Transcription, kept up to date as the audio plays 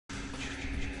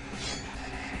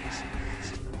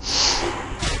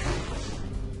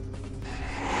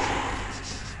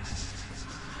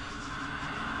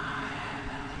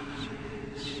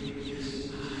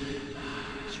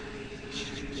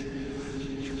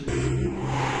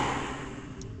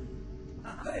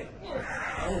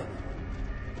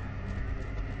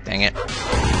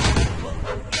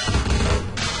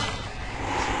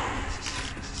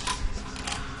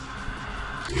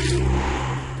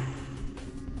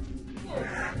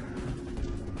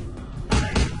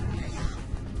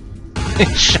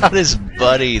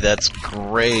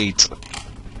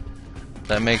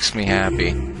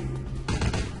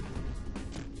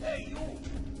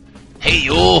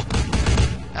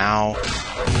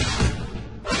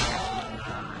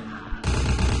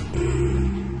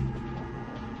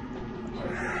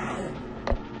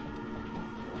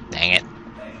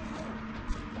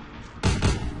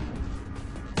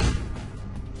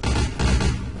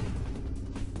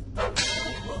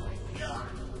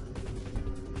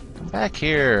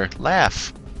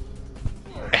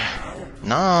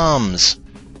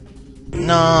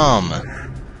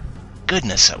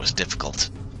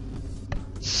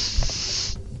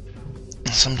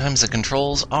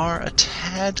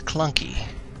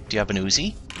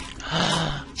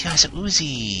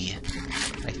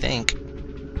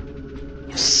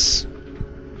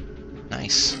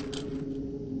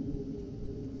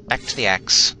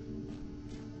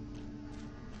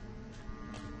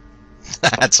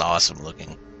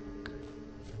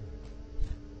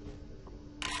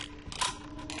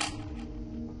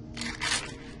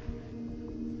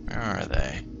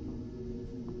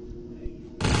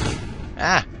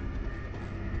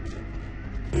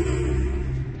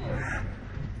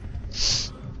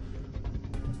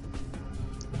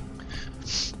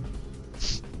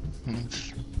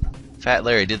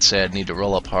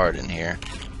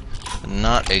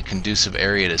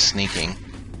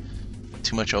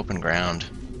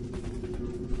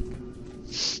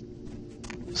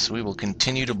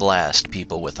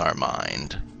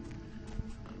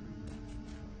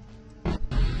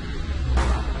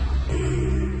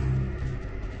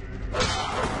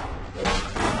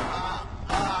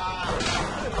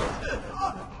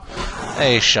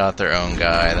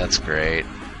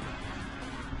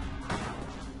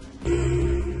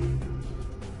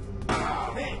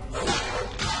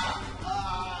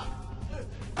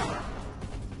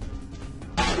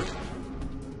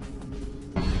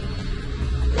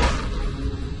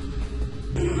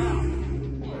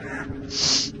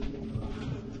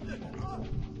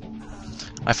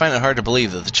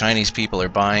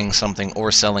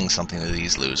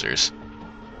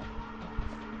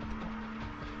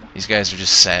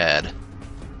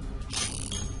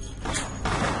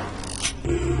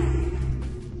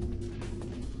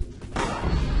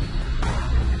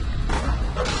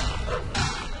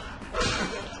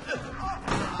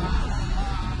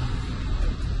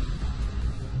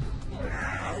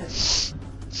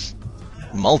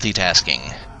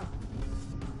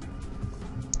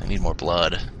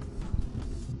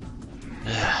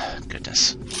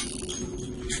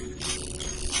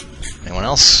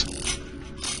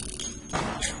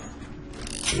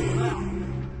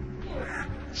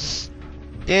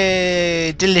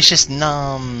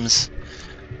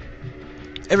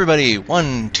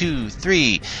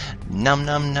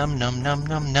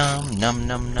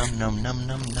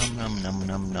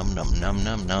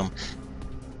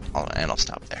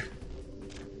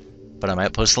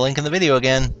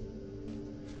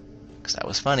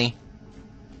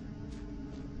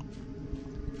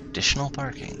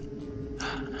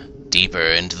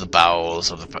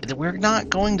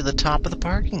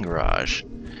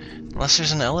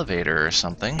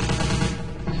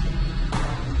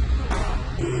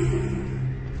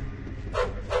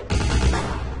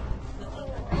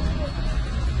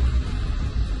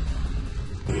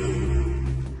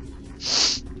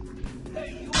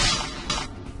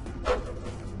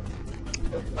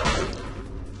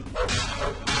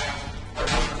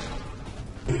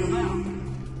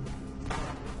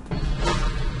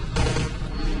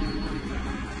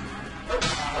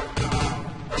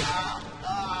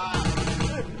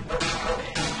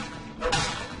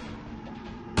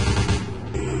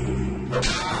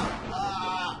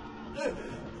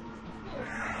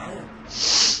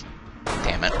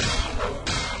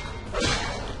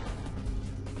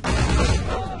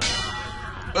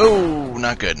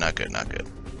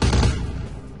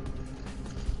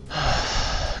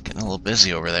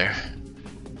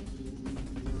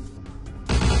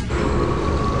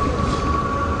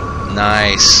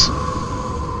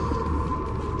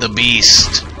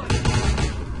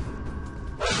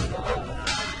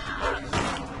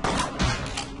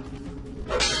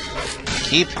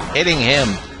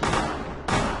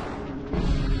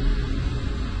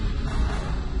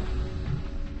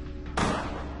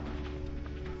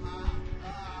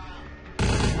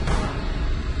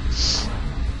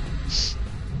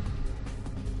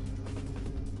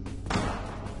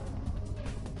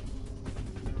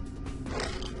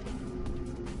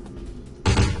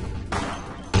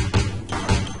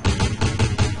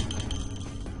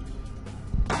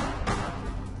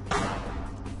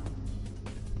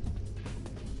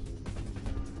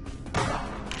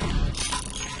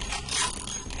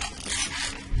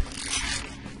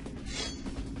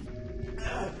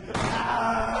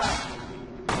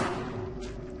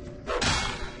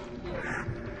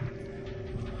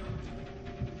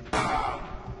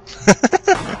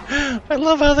I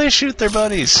love how they shoot their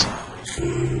buddies.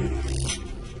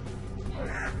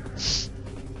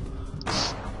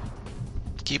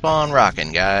 Keep on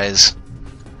rocking, guys.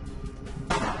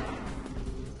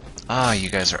 Ah, you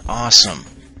guys are awesome.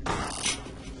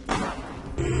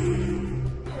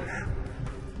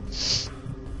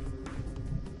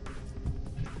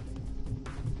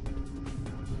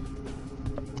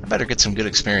 I better get some good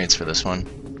experience for this one.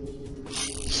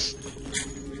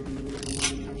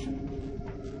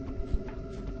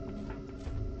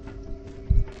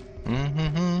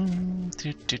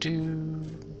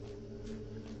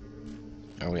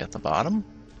 Are we at the bottom?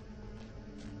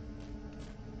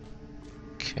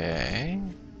 Okay.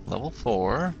 Level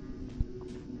 4.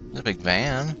 There's a big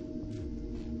van.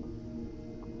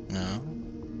 No.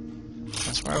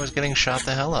 That's where I was getting shot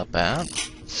the hell up at.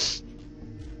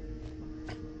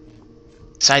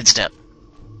 Sidestep.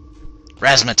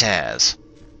 Razzmatazz.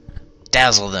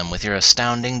 Dazzle them with your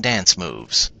astounding dance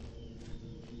moves.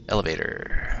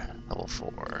 Elevator. Level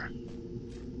 4.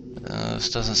 This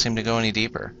doesn't seem to go any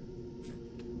deeper.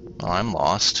 Well, I'm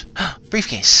lost.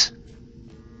 Briefcase!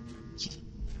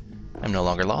 I'm no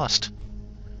longer lost.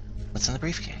 What's in the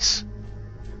briefcase?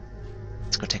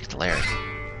 Let's go take it to Larry.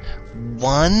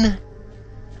 1?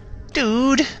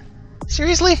 Dude!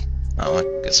 Seriously? Oh, I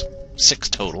guess 6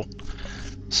 total.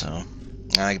 So,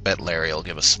 I bet Larry will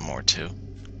give us some more, too.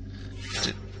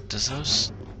 Do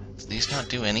these not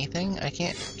do anything? I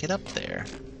can't get up there.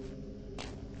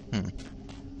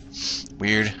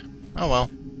 Weird. Oh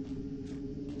well.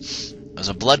 It was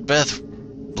a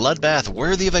bloodbath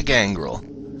worthy of a gangrel.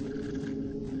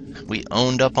 We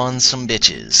owned up on some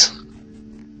bitches.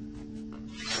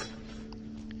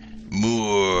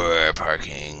 More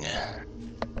parking.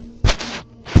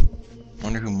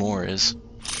 Wonder who Moore is.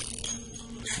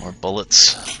 More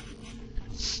bullets.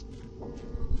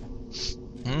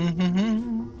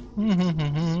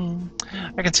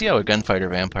 I can see how a gunfighter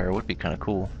vampire would be kind of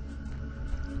cool.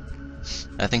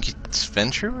 I think it's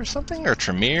Ventrue or something, or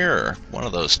Tremere, or one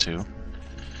of those two.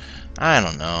 I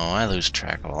don't know. I lose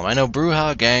track of all of them. I know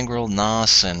Bruja, Gangrel,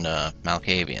 Nos, and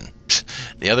Malkavian.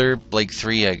 The other, like,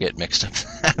 3 I get mixed up.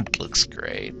 That looks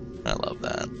great. I love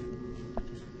that.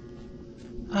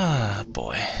 Ah,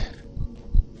 boy.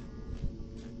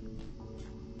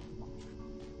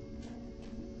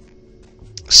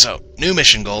 So, new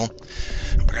mission goal.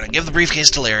 We're gonna give the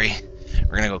briefcase to Larry.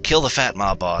 We're gonna go kill the fat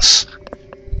mob boss.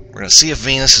 We're gonna see if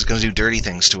Venus is gonna do dirty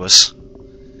things to us.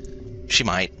 She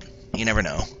might. You never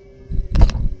know.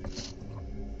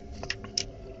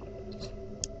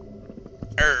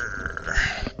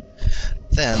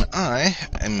 Then I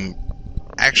am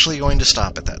actually going to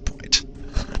stop at that point.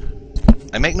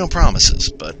 I make no promises,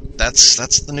 but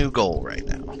that's the new goal right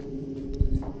now.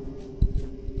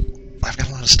 I've got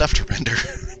a lot of stuff to render.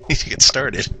 Need to get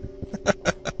started.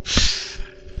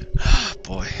 Oh,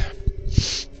 boy.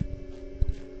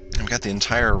 I've got the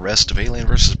entire rest of Alien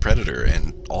vs. Predator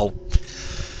and all...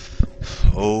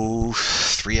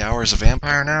 3 hours of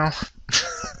Vampire now?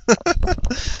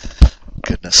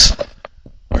 Goodness.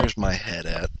 Where's my head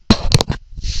at?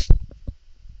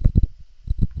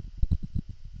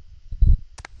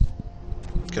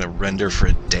 Gonna render for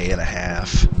a day and a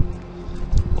half.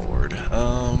 Lord.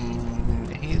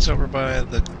 He's over by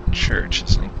the church,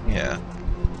 isn't he? Yeah.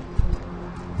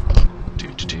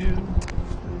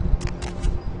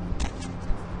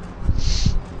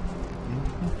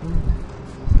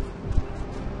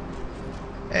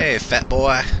 Hey, fat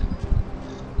boy.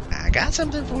 I got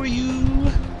something for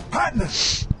you. Partner!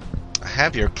 I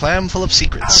have your clam full of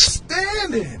secrets.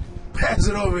 Outstanding! Pass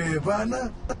it over here,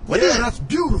 partner. What is it? That's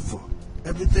beautiful.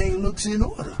 Everything looks in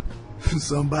order.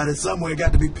 Somebody somewhere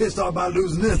got to be pissed off about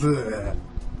losing this.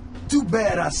 Too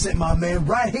bad I sent my man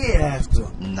right here after.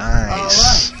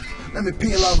 Nice. Alright, let me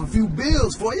peel off a few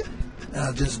bills for you.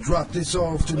 I'll just drop this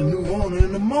off to the new owner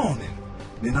in the morning.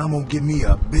 Then I'm gonna get me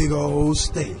a big old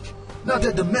steak. Not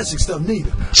that domestic stuff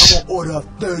neither. I'm gonna order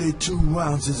 32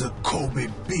 ounces of Kobe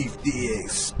beef, the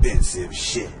expensive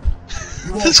shit.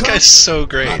 This guy's so My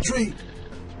great. treat.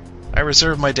 I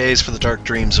reserve my days for the dark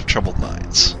dreams of troubled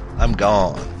minds. I'm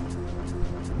gone.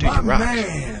 Dude, My you rock.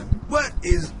 man, what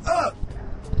is up?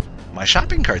 My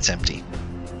shopping cart's empty.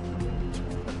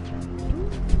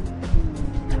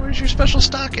 Where's your special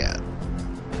stock at?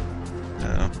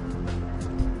 Oh.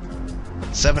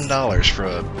 $7 for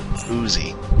a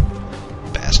Uzi.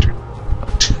 Bastard.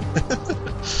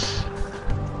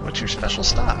 What's your special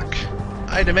stock?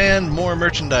 I demand more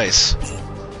merchandise.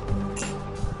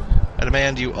 I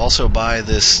demand you also buy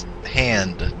this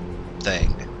hand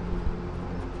thing.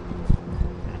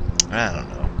 I don't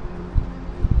know.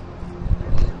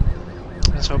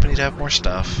 was hoping he'd have more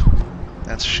stuff.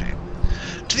 That's a shame.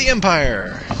 To the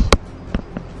Empire!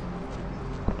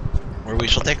 Where we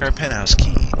shall take our penthouse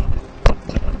key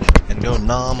and go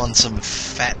nom on some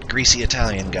fat, greasy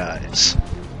Italian guys.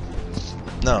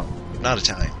 No, not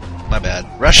Italian. My bad.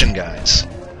 Russian guys.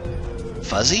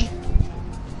 Fuzzy?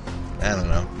 I don't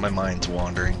know. My mind's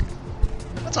wandering.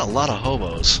 That's a lot of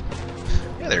hobos.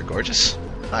 Yeah, they're gorgeous.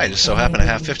 I just so happen to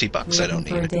have 50 bucks I don't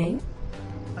need.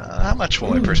 How much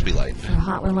will my purse be light? For a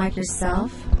hot one like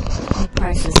yourself, the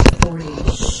price is 40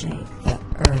 to shake the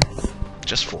earth.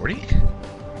 Just 40?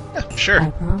 Yeah, sure.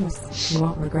 I promise you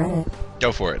won't regret it.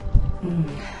 Go for it.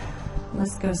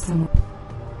 Let's go somewhere.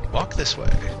 Walk this way.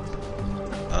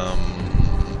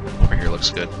 Over here looks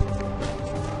good.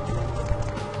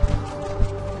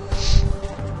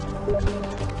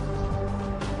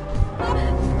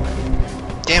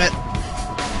 Damn it!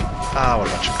 Ah, what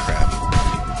a bunch of crap.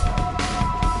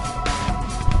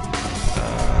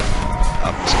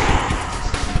 Up.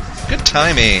 Good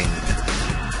timing!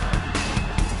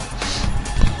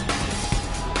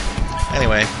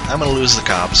 Anyway, I'm gonna lose the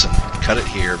cops and cut it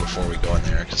here before we go in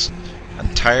there, because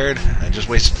I'm tired. I just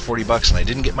wasted 40 bucks and I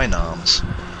didn't get my noms.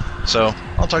 So,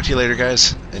 I'll talk to you later,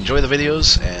 guys. Enjoy the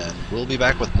videos, and we'll be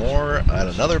back with more at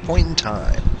another point in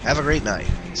time. Have a great night.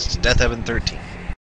 This is Death Heaven 13.